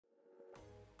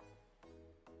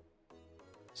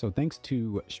So thanks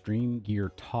to Stream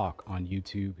Gear Talk on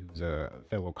YouTube, who's a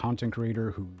fellow content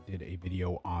creator who did a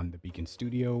video on the Beacn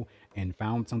Studio and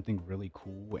found something really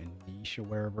cool and niche or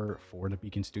wherever for the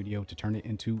Beacn Studio to turn it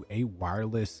into a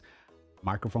wireless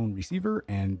microphone receiver.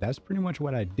 And that's pretty much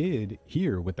what I did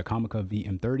here with the Comica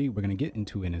VM30. We're going to get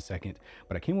into it in a second,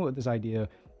 but I came up with this idea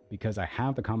because I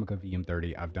have the Comica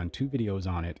VM30. I've done 2 videos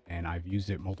on it and I've used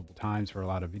it multiple times for a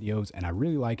lot of videos, and I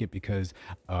really like it because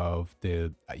of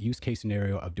the use case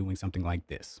scenario of doing something like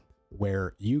this,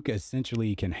 where you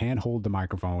essentially can handhold the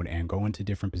microphone and go into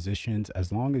different positions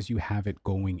as long as you have it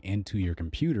going into your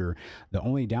computer. The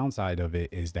only downside of it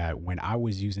is that when I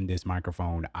was using this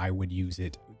microphone, I would use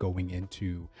it going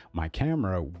into my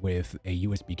camera with a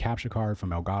USB capture card from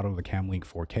Elgato, the Camlink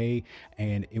 4K,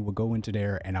 and it would go into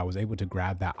there and I was able to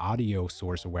grab that audio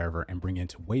source or wherever and bring it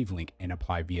into Wavelink and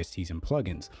apply VSTs and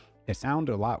plugins. It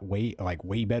sounded a lot way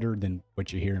better than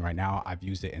what you're hearing right now. I've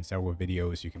used it in several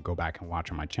videos. You can go back and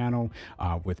watch on my channel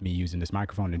with me using this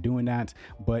microphone and doing that.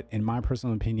 But in my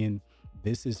personal opinion,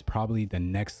 this is probably the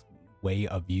next way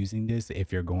of using this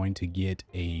if you're going to get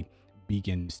a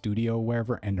Beacn Studio or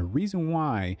wherever. And the reason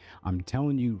why I'm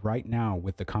telling you right now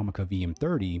with the Comica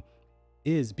VM30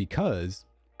 is because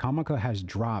Comica has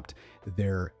dropped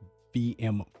their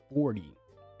VM40.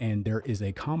 And there is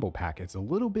a combo pack. It's a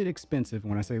little bit expensive.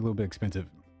 When I say a little bit expensive,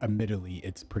 admittedly,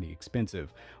 it's pretty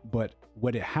expensive. But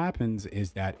what it happens is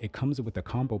that it comes with a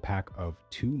combo pack of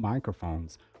 2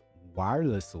 microphones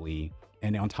wirelessly.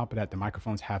 And on top of that, the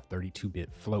microphones have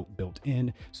 32-bit float built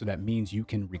in. So that means you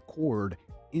can record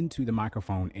into the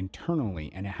microphone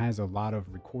internally. And it has a lot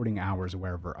of recording hours or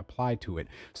wherever applied to it.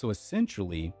 So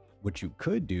essentially, what you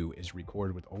could do is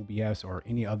record with OBS or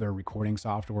any other recording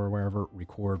software, wherever,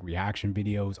 record reaction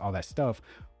videos, all that stuff,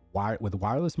 with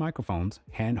wireless microphones,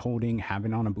 hand holding,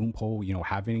 having on a boom pole, you know,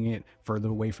 having it further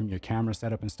away from your camera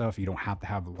setup and stuff. You don't have to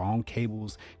have long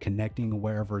cables connecting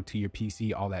wherever to your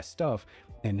PC, all that stuff.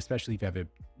 And especially if you have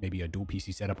maybe a dual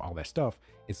PC setup, all that stuff,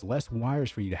 it's less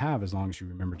wires for you to have as long as you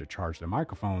remember to charge the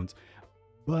microphones.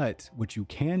 But what you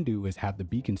can do is have the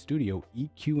Beacn Studio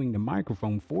EQing the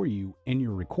microphone for you in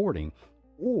your recording.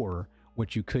 Or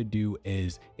what you could do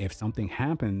is if something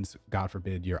happens, God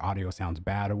forbid, your audio sounds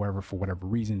bad or whatever, for whatever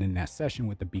reason in that session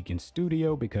with the Beacn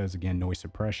Studio, because again, noise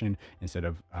suppression instead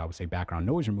of, I would say, background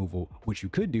noise removal, what you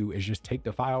could do is just take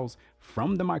the files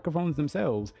from the microphones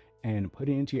themselves and put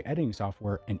it into your editing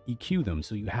software and EQ them.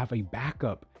 So you have a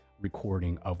backup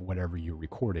recording of whatever you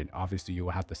recorded. Obviously, you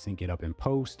will have to sync it up in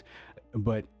post,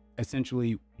 but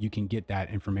essentially you can get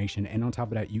that information. And on top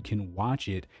of that, you can watch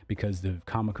it because the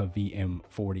Comica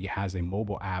VM40 has a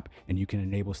mobile app and you can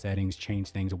enable settings, change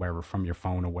things or wherever from your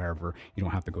phone or wherever. You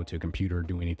don't have to go to a computer or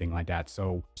do anything like that.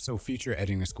 So future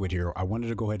editing squid here, I wanted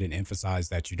to go ahead and emphasize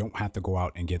that you don't have to go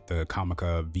out and get the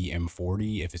Comica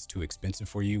VM40 if it's too expensive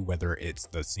for you, whether it's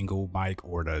the single mic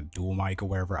or the dual mic or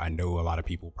wherever. I know a lot of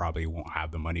people probably won't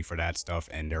have the money for that stuff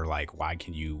and they're like, why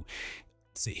can you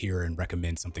sit here and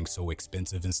recommend something so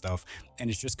expensive and stuff? And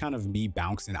it's just kind of me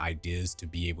bouncing ideas to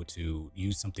be able to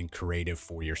use something creative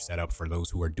for your setup for those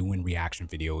who are doing reaction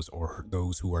videos or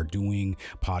those who are doing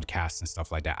podcasts and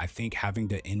stuff like that. I think having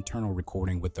the internal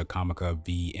recording with the Comica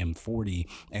VM40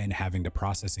 and having the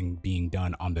processing being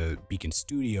done on the Beacn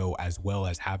Studio, as well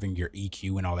as having your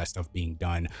EQ and all that stuff being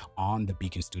done on the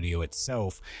Beacn Studio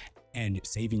itself, and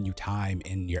saving you time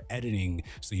in your editing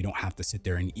so you don't have to sit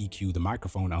there and EQ the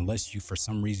microphone unless you for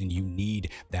some reason you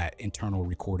need that internal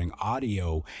recording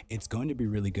audio. It's going to be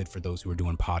really good for those who are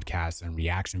doing podcasts and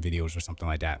reaction videos or something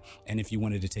like that. And if you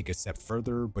wanted to take a step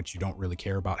further but you don't really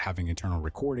care about having internal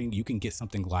recording, you can get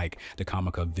something like the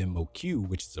Comica VM40,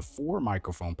 which is a 4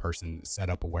 microphone person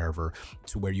setup or wherever,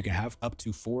 to where you can have up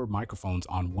to 4 microphones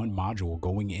on one module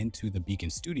going into the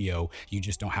Beacn Studio. You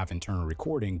just don't have internal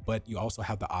recording, but you also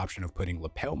have the option of putting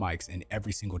lapel mics in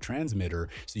every single transmitter,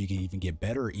 so you can even get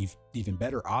even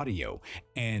better audio.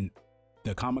 And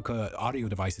the Comica audio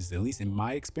devices, at least in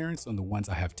my experience on the ones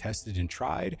I have tested and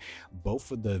tried,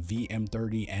 both of the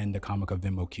VM30 and the Comica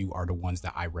VM40 are the ones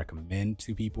that I recommend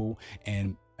to people.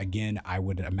 And again, I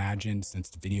would imagine, since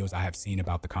the videos I have seen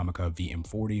about the Comica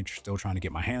VM40, still trying to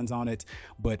get my hands on it,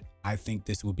 but I think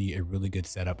this will be a really good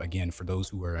setup, again, for those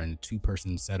who are in a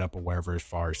 2-person setup or wherever, as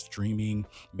far as streaming,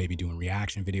 maybe doing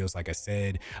reaction videos, like I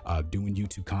said, doing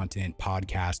YouTube content,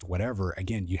 podcast, whatever.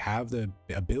 Again, you have the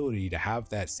ability to have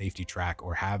that safety track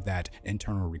or have that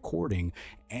internal recording.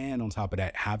 And on top of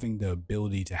that, having the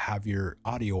ability to have your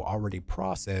audio already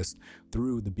processed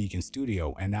through the Beacn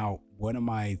Studio. And now, one of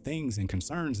my things and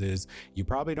concerns is you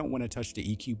probably don't want to touch the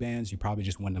EQ bands. You probably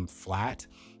just want them flat,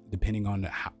 depending on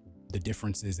the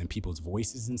differences in people's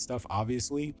voices and stuff,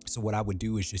 obviously. So what I would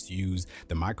do is just use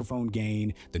the microphone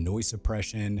gain, the noise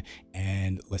suppression,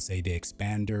 and let's say the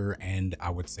expander, and I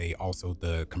would say also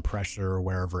the compressor or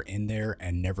wherever in there,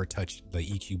 and never touch the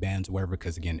EQ bands or wherever,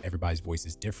 because again, everybody's voice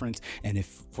is different. And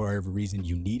if for whatever reason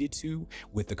you needed to,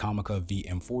 with the Comica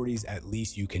VM40s, at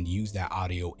least you can use that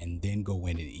audio and then go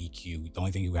in and EQ. The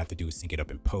only thing you have to do is sync it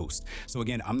up in post. So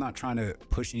again, I'm not trying to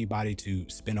push anybody to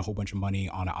spend a whole bunch of money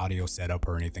on an audio setup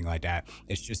or anything like that.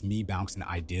 It's just me bouncing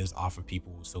ideas off of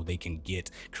people so they can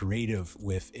get creative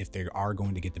with, if they are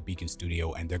going to get the Beacn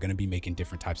Studio and they're going to be making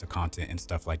different types of content and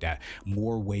stuff like that,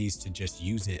 more ways to just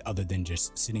use it other than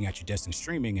just sitting at your desk and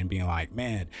streaming and being like,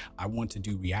 man, I want to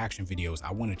do reaction videos,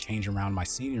 I want to change around my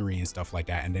scenery and stuff like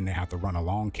that, and then they have to run a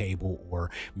long cable,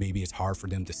 or maybe it's hard for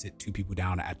them to sit two people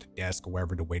down at the desk or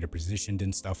wherever the way they're positioned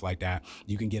and stuff like that.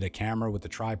 You can get a camera with a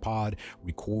tripod,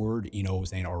 record, you know what I'm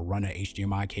saying, or run an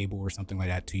HDMI cable or something like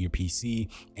that to your PC,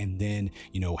 and then,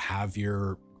 you know, have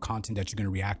your content that you're going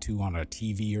to react to on a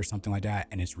TV or something like that,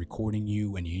 and it's recording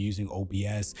you, and you're using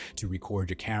OBS to record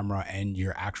your camera and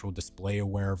your actual display or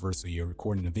wherever, so you're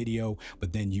recording the video,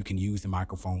 but then you can use the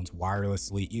microphones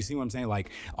wirelessly. You see what I'm saying?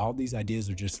 Like, all these ideas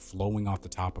are just flowing off the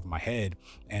top of my head,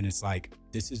 and it's like,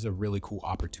 this is a really cool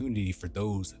opportunity for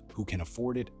those who can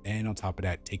afford it, and on top of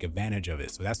that, take advantage of it.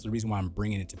 So that's the reason why I'm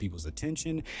bringing it to people's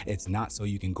attention. It's not so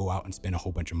you can go out and spend a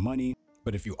whole bunch of money.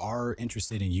 But if you are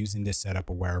interested in using this setup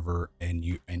or wherever, and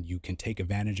you can take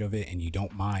advantage of it, and you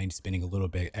don't mind spending a little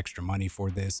bit extra money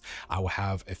for this, I will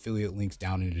have affiliate links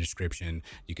down in the description.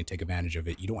 You can take advantage of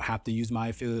it. You don't have to use my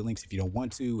affiliate links if you don't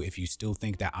want to. If you still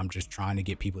think that I'm just trying to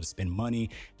get people to spend money,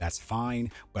 that's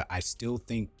fine. But I still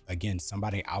think, again,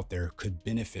 somebody out there could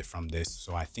benefit from this.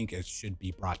 So I think it should be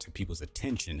brought to people's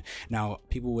attention. Now,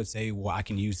 people would say, well, I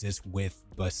can use this with,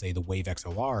 let's say, the Wave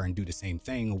XLR and do the same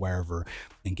thing wherever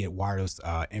and get wireless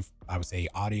I would say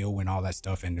audio and all that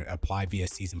stuff, and apply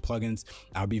VSTs and plugins.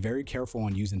 I would be very careful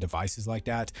on using devices like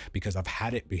that, because I've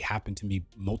had it happen to me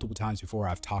multiple times before.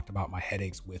 I've talked about my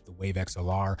headaches with the Wave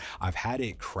XLR. I've had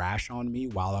it crash on me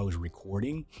while I was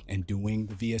recording and doing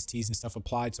the VSTs and stuff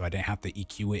applied, so I didn't have to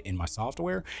EQ it in my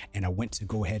software, and I went to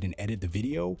go ahead and edit the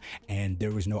video, and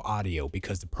there was no audio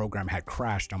because the program had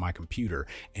crashed on my computer.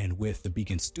 And with the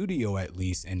Beacn Studio, at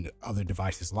least, and other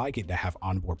devices like it that have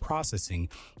onboard processing,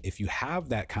 if you have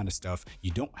that kind of stuff, you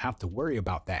don't have to worry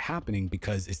about that happening,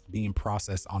 because it's being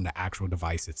processed on the actual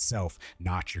device itself,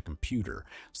 not your computer.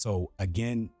 So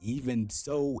again, even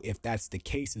so, if that's the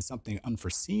case and something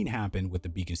unforeseen happened with the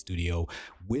Beacn Studio,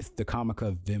 with the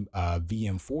Comica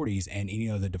VM40s and any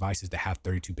other devices that have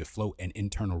 32-bit float and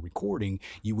internal recording,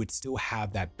 you would still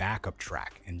have that backup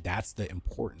track. And that's the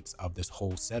importance of this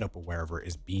whole setup or wherever,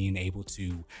 is being able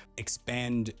to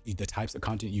expand the types of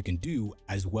content you can do,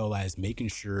 as well as making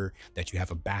sure that you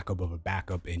have a backup of a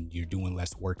backup, and you're doing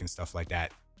less work and stuff like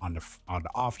that. On the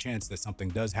off chance that something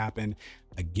does happen,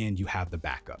 again, you have the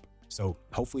backup. So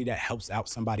hopefully that helps out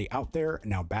somebody out there.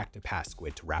 Now back to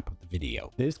Pasquid to wrap up the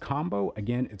video. This combo,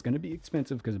 again, it's going to be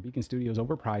expensive because the Beacn Studio is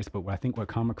overpriced, but I think what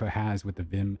Comica has with the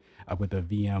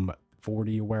VM40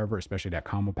 or wherever, especially that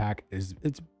combo pack, it's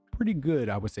pretty good,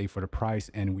 I would say, for the price.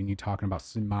 And when you're talking about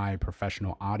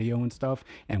semi-professional audio and stuff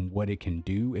and what it can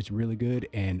do, it's really good.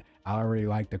 And I already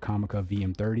like the Comica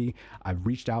VM30. I've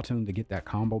reached out to them to get that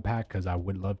combo pack because I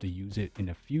would love to use it in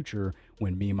the future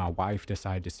when me and my wife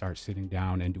decide to start sitting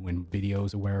down and doing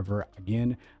videos or wherever.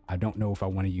 Again, I don't know if I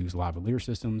want to use lavalier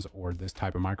systems or this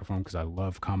type of microphone, because I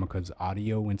love Comica's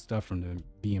audio and stuff from the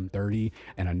VM30,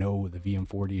 and I know the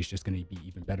VM40 is just going to be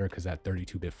even better because that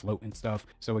 32-bit float and stuff.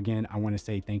 So again, I want to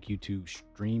say thank you to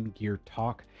Stream Gear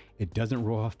Talk. It doesn't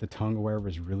roll off the tongue or wherever.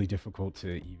 It's really difficult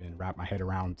to even wrap my head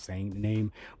around saying the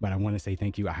name, but I want to say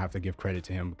thank you. I have to give credit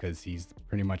to him because he's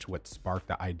pretty much what sparked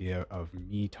the idea of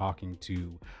me talking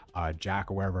to Jack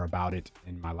or wherever about it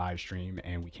in my live stream,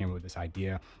 and we came up with this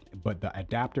idea. But the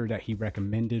adapter that he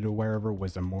recommended or wherever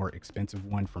was a more expensive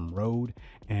one from Rode,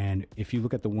 and if you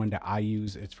look at the one that I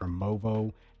use, it's from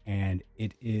Movo, and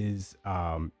it is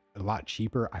a lot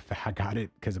cheaper. I got it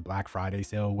because of Black Friday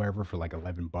sale or wherever for like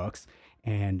 11 bucks,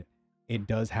 and it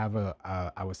does have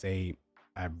I would say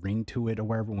a ring to it or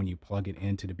wherever when you plug it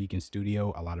into the Beacn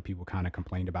Studio. A lot of people kind of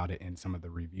complained about it in some of the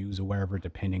reviews or wherever,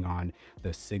 depending on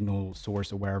the signal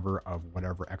source or wherever of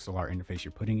whatever XLR interface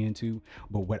you're putting into.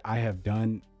 But what I have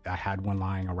done, I had one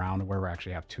lying around or wherever. I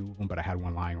actually have two of them, but I had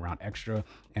one lying around extra,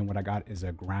 and what I got is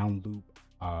a ground loop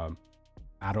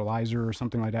analyzer or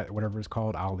something like that, whatever it's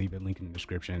called. I'll leave a link in the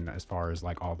description as far as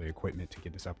like all the equipment to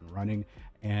get this up and running.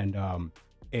 And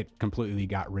it completely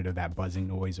got rid of that buzzing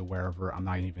noise or wherever. I'm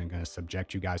not even going to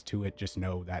subject you guys to it. Just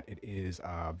know that it is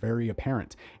very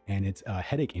apparent, and it's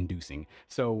headache inducing.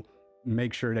 So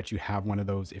make sure that you have one of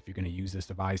those if you're going to use this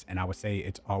device. And I would say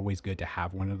it's always good to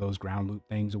have one of those ground loop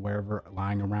things or wherever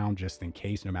lying around, just in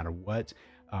case, no matter what,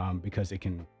 because it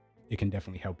can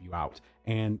definitely help you out.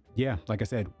 And yeah, like I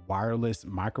said, wireless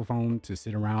microphone to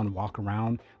sit around, walk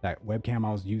around. That webcam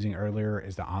I was using earlier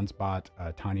is the OnSpot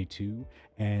Tiny 2,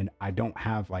 and I don't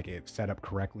have like it set up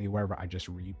correctly wherever. I just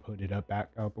re-put it up back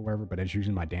up or wherever, but it's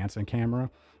using my dancing camera.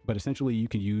 But essentially you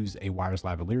can use a wireless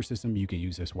lavalier system, you can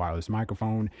use this wireless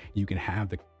microphone, you can have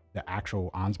the actual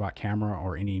OnSpot camera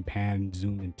or any pan,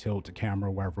 zoom, and tilt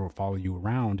camera, wherever will follow you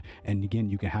around. And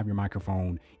again, you can have your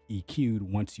microphone EQ'd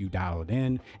once you dial it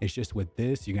in. It's just with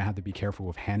this, you're gonna have to be careful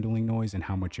with handling noise and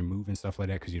how much you move and stuff like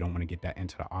that, because you don't want to get that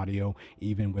into the audio.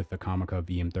 Even with the Comica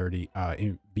VM30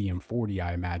 VM40,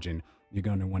 I imagine you're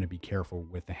going to want to be careful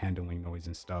with the handling noise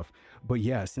and stuff. But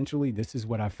yeah, essentially this is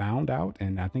what I found out,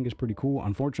 and I think it's pretty cool.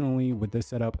 Unfortunately, with this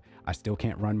setup, I still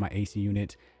can't run my AC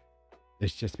unit.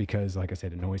 It's just because, like I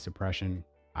said, the noise suppression,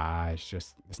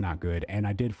 it's not good. And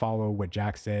I did follow what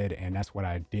Jack said, and that's what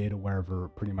I did wherever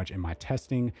pretty much in my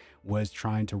testing was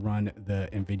trying to run the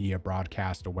NVIDIA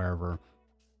broadcast or wherever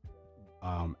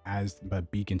as the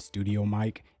Beacn Studio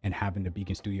mic, and having the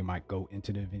Beacn Studio mic go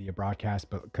into the NVIDIA broadcast.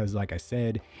 But because, like I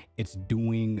said, it's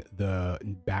doing the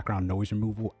background noise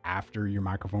removal after your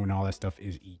microphone and all that stuff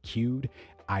is EQ'd.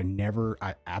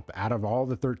 Out of all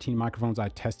the 13 microphones I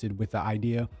tested with the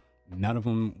idea, none of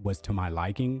them was to my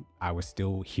liking. I was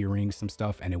still hearing some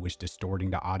stuff, and it was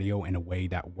distorting the audio in a way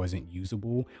that wasn't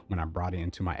usable when I brought it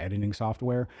into my editing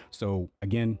software. So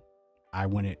again, I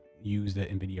wouldn't use the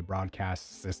NVIDIA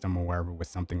broadcast system or wherever with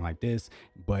something like this,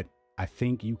 but I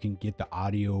think you can get the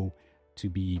audio to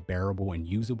be bearable and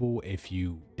usable if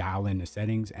you dial in the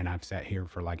settings. And I've sat here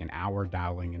for like an hour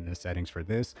dialing in the settings for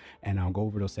this, and I'll go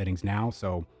over those settings now.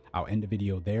 So I'll end the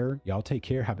video there. Y'all take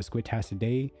care. Have a squid-tastic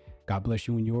day. God bless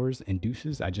you and yours, and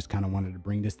deuces. I just kind of wanted to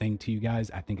bring this thing to you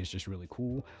guys. I think it's just really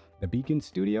cool. The Beacn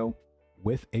Studio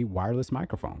with a wireless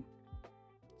microphone.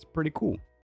 It's pretty cool.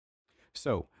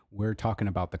 So we're talking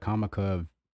about the Comica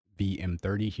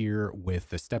VM30 here with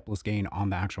the stepless gain on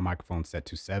the actual microphone set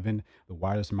to 7. The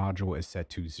wireless module is set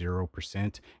to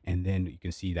 0%. And then you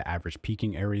can see the average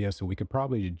peaking area. So we could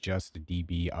probably adjust the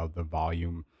dB of the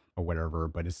volume or whatever,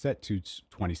 but it's set to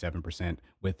 27%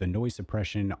 with the noise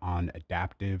suppression on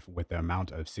adaptive with the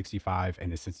amount of 65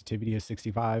 and the sensitivity of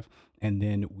 65. And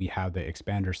then we have the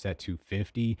expander set to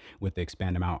 50 with the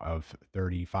expand amount of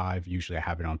 35. Usually I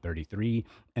have it on 33.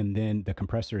 And then the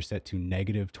compressor is set to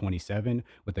 -27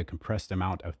 with a compressed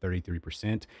amount of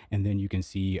 33%. And then you can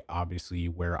see obviously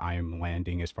where I am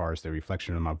landing as far as the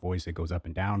reflection of my voice. It goes up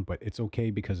and down, but it's okay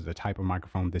because of the type of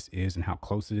microphone this is and how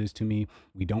close it is to me.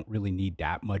 We don't really need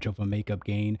that much of a makeup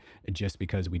gain, just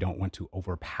because we don't want to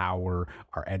overpower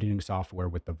our editing software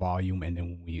with the volume. And then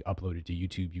when we upload it to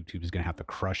YouTube, YouTube is going to have to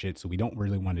crush it. So we don't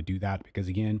really want to do that, because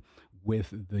again,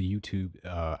 with the YouTube,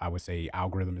 I would say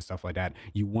algorithm and stuff like that,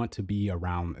 you want to be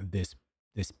around this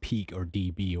peak or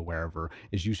dB or wherever.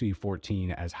 Is usually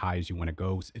 14 as high as you want to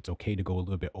go. It's okay to go a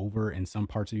little bit over in some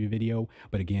parts of your video,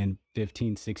 but again,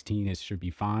 15, 16 should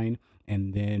be fine.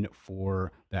 And then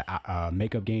for the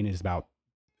makeup gain is about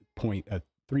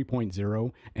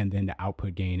 3.0, and then the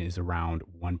output gain is around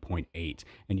 1.8.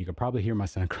 And you can probably hear my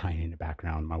son crying in the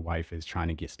background. My wife is trying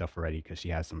to get stuff ready because she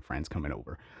has some friends coming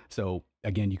over. So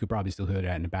again, you could probably still hear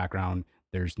that in the background.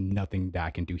 There's nothing that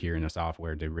I can do here in the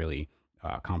software to really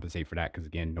compensate for that, because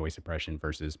again, noise suppression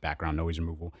versus background noise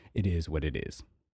removal, it is what it is.